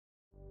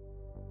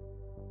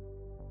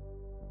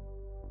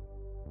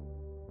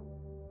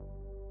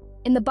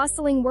In the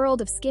bustling world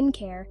of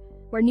skincare,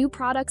 where new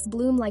products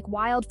bloom like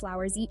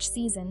wildflowers each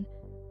season,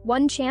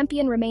 one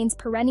champion remains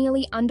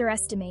perennially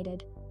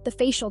underestimated: the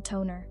facial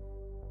toner.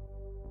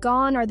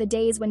 Gone are the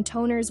days when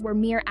toners were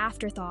mere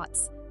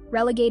afterthoughts,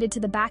 relegated to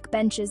the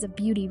backbenches of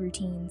beauty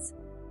routines.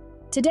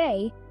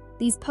 Today,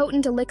 these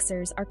potent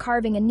elixirs are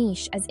carving a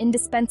niche as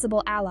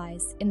indispensable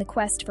allies in the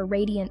quest for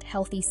radiant,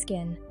 healthy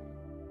skin.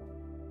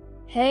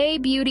 Hey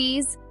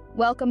beauties!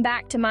 Welcome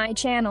back to my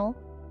channel.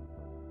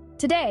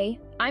 Today,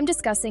 I'm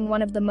discussing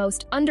one of the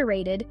most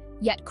underrated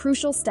yet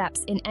crucial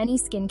steps in any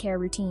skincare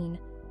routine: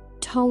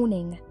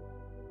 toning.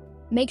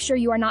 Make sure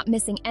you are not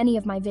missing any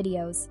of my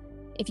videos.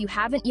 If you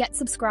haven't yet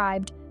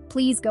subscribed,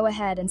 please go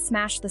ahead and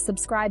smash the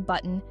subscribe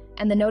button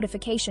and the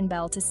notification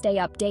bell to stay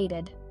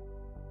updated.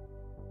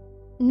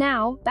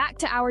 Now, back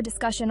to our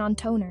discussion on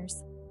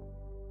toners.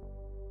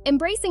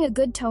 Embracing a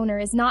good toner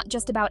is not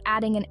just about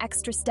adding an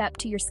extra step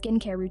to your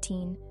skincare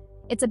routine.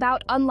 It's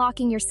about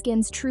unlocking your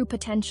skin's true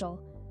potential.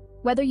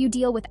 Whether you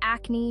deal with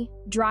acne,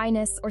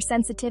 dryness, or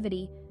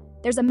sensitivity,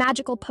 there's a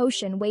magical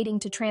potion waiting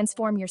to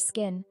transform your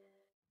skin.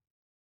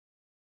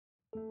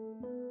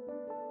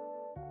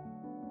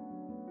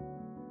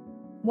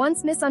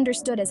 Once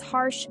misunderstood as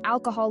harsh,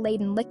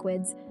 alcohol-laden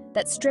liquids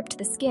that stripped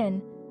the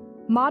skin,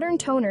 modern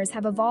toners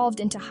have evolved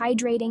into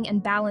hydrating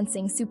and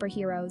balancing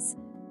superheroes.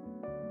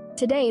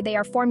 Today, they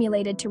are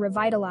formulated to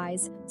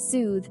revitalize,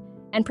 soothe,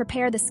 and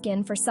prepare the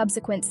skin for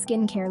subsequent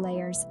skincare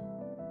layers.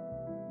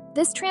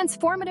 This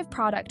transformative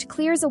product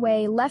clears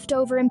away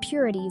leftover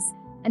impurities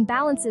and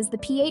balances the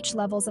pH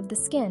levels of the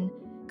skin,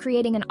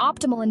 creating an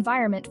optimal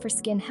environment for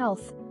skin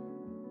health.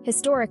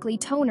 Historically,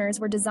 toners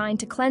were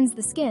designed to cleanse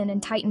the skin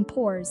and tighten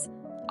pores,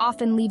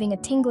 often leaving a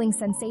tingling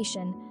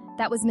sensation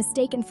that was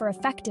mistaken for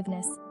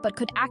effectiveness but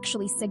could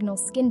actually signal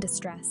skin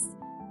distress.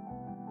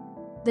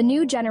 The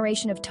new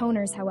generation of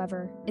toners,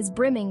 however, is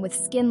brimming with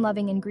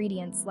skin-loving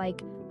ingredients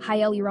like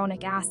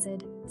hyaluronic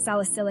acid,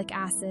 salicylic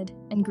acid,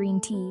 and green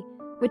tea,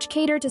 which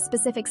cater to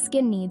specific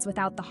skin needs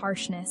without the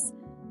harshness.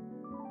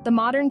 The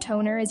modern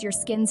toner is your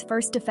skin's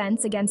first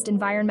defense against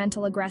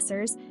environmental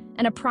aggressors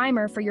and a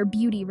primer for your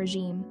beauty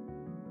regime.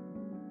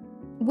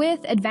 With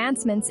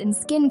advancements in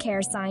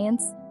skincare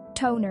science,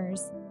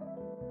 toners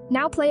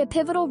now play a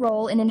pivotal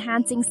role in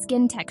enhancing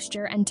skin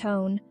texture and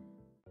tone.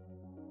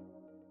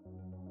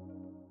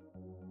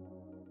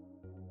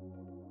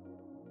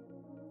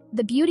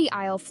 The beauty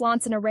aisle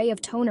flaunts an array of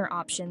toner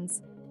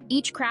options,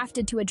 each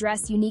crafted to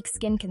address unique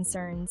skin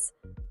concerns.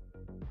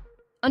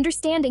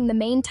 Understanding the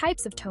main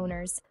types of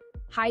toners,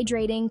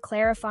 hydrating,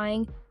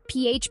 clarifying,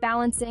 pH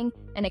balancing,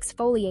 and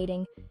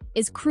exfoliating,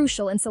 is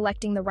crucial in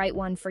selecting the right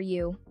one for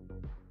you.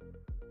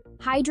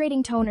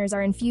 Hydrating toners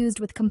are infused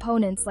with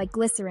components like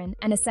glycerin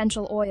and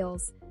essential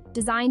oils,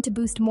 designed to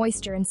boost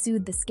moisture and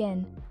soothe the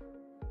skin.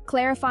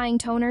 Clarifying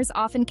toners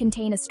often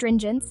contain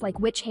astringents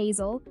like witch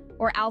hazel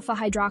or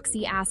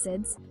alpha-hydroxy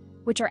acids,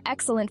 which are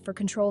excellent for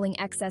controlling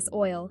excess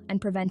oil and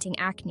preventing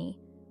acne.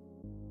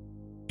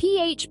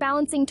 pH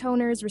balancing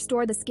toners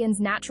restore the skin's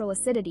natural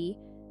acidity,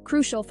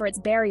 crucial for its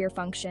barrier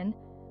function,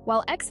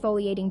 while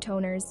exfoliating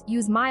toners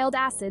use mild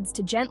acids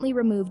to gently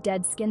remove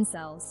dead skin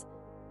cells.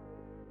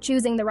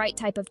 Choosing the right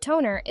type of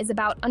toner is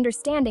about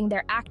understanding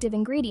their active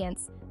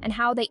ingredients and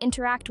how they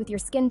interact with your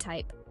skin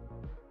type.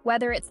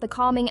 Whether it's the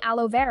calming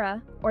aloe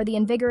vera or the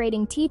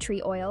invigorating tea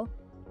tree oil,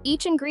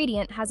 each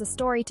ingredient has a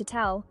story to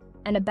tell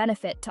and a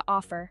benefit to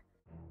offer.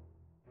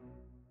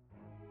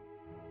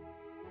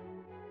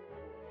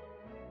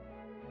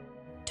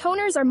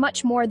 Toners are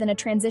much more than a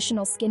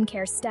transitional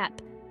skincare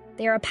step.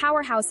 They are a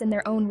powerhouse in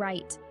their own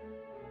right.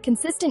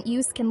 Consistent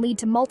use can lead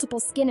to multiple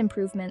skin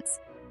improvements,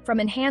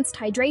 from enhanced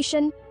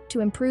hydration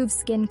to improved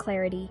skin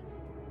clarity.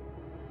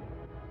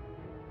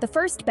 The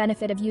first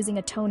benefit of using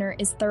a toner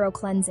is thorough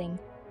cleansing.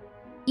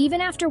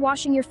 Even after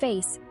washing your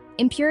face,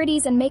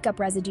 impurities and makeup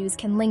residues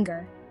can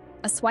linger.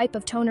 A swipe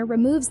of toner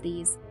removes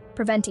these,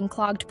 preventing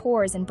clogged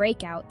pores and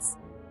breakouts.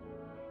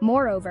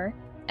 Moreover,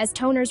 as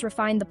toners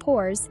refine the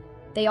pores,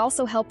 they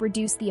also help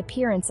reduce the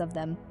appearance of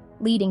them,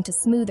 leading to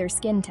smoother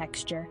skin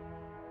texture.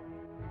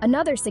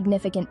 Another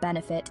significant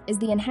benefit is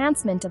the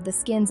enhancement of the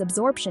skin's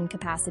absorption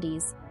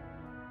capacities.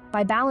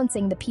 By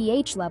balancing the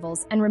pH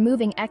levels and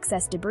removing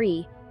excess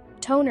debris,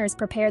 toners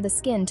prepare the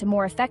skin to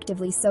more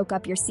effectively soak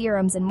up your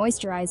serums and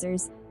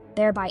moisturizers,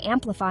 thereby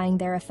amplifying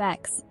their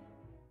effects.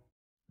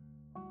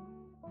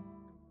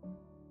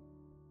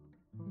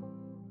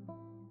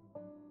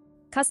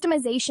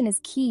 Customization is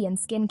key in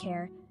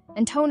skincare,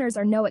 and toners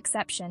are no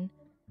exception.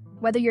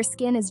 Whether your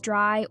skin is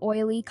dry,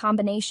 oily,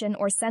 combination,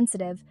 or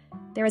sensitive,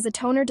 there is a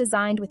toner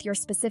designed with your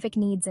specific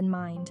needs in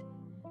mind.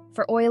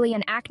 For oily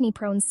and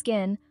acne-prone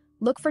skin,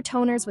 look for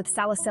toners with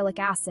salicylic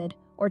acid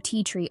or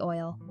tea tree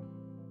oil.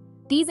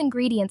 These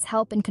ingredients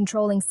help in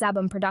controlling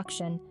sebum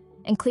production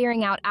and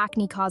clearing out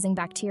acne-causing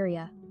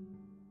bacteria.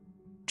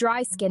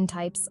 Dry skin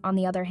types, on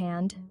the other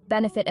hand,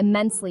 benefit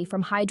immensely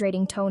from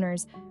hydrating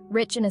toners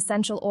rich in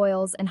essential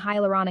oils and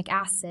hyaluronic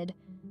acid,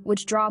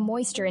 which draw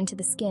moisture into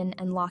the skin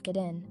and lock it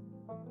in.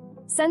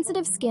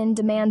 Sensitive skin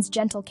demands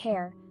gentle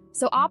care,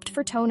 so opt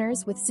for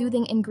toners with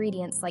soothing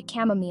ingredients like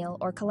chamomile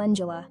or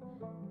calendula.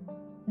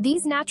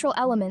 These natural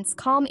elements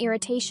calm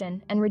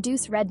irritation and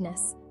reduce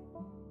redness.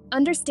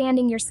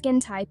 Understanding your skin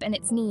type and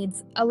its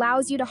needs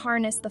allows you to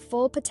harness the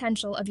full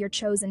potential of your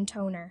chosen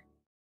toner.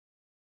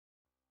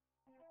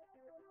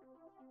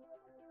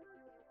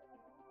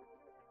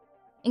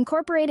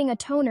 Incorporating a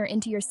toner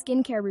into your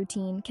skincare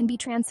routine can be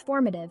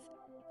transformative,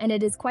 and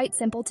it is quite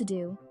simple to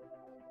do.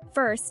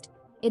 First,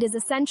 it is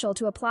essential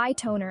to apply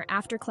toner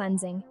after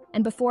cleansing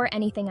and before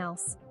anything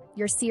else,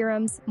 your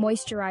serums,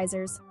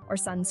 moisturizers, or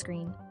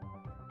sunscreen.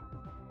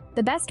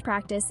 The best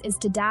practice is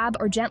to dab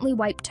or gently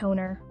wipe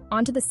toner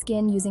onto the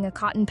skin using a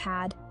cotton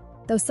pad,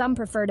 though some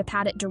prefer to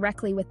pat it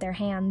directly with their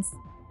hands.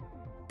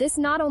 This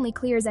not only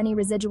clears any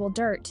residual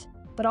dirt,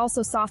 but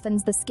also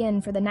softens the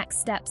skin for the next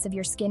steps of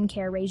your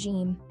skincare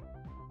regime.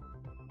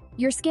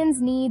 Your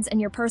skin's needs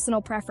and your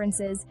personal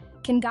preferences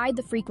can guide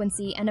the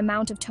frequency and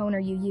amount of toner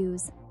you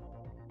use.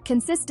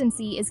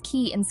 Consistency is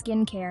key in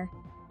skincare.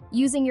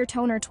 Using your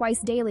toner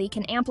twice daily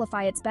can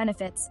amplify its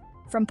benefits,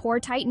 from pore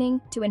tightening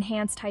to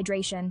enhanced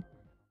hydration.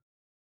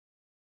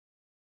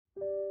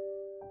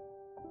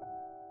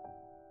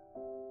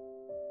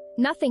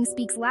 Nothing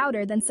speaks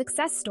louder than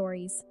success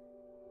stories.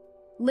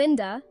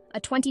 Linda,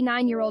 a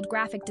 29-year-old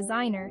graphic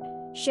designer,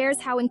 shares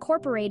how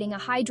incorporating a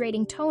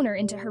hydrating toner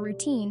into her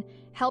routine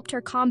helped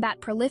her combat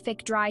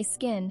prolific dry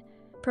skin,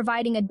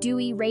 providing a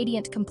dewy,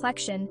 radiant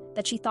complexion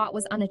that she thought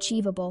was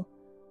unachievable.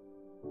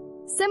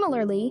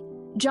 Similarly,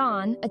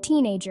 John, a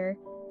teenager,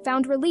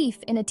 found relief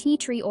in a tea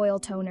tree oil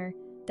toner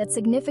that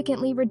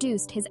significantly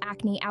reduced his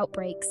acne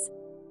outbreaks.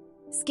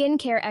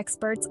 Skincare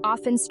experts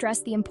often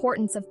stress the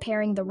importance of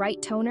pairing the right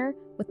toner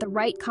with the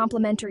right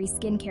complementary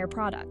skincare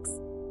products.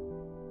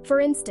 For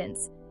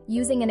instance,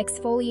 using an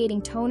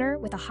exfoliating toner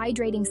with a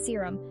hydrating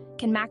serum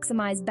can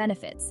maximize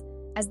benefits,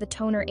 as the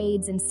toner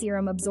aids in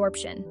serum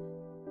absorption.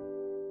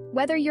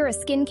 Whether you're a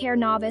skincare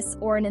novice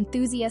or an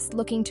enthusiast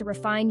looking to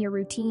refine your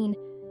routine,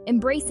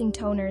 embracing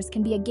toners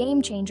can be a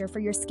game changer for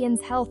your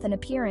skin's health and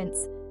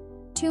appearance.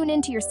 Tune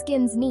into your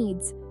skin's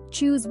needs,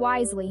 choose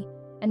wisely,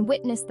 and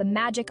witness the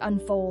magic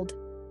unfold.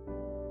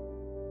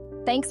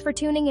 Thanks for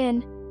tuning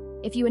in.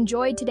 If you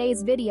enjoyed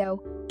today's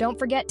video, don't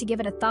forget to give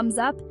it a thumbs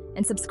up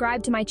and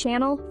subscribe to my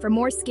channel for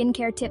more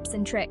skincare tips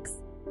and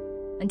tricks.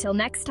 Until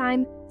next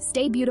time,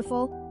 stay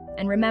beautiful,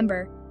 and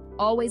remember,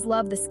 always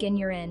love the skin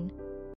you're in.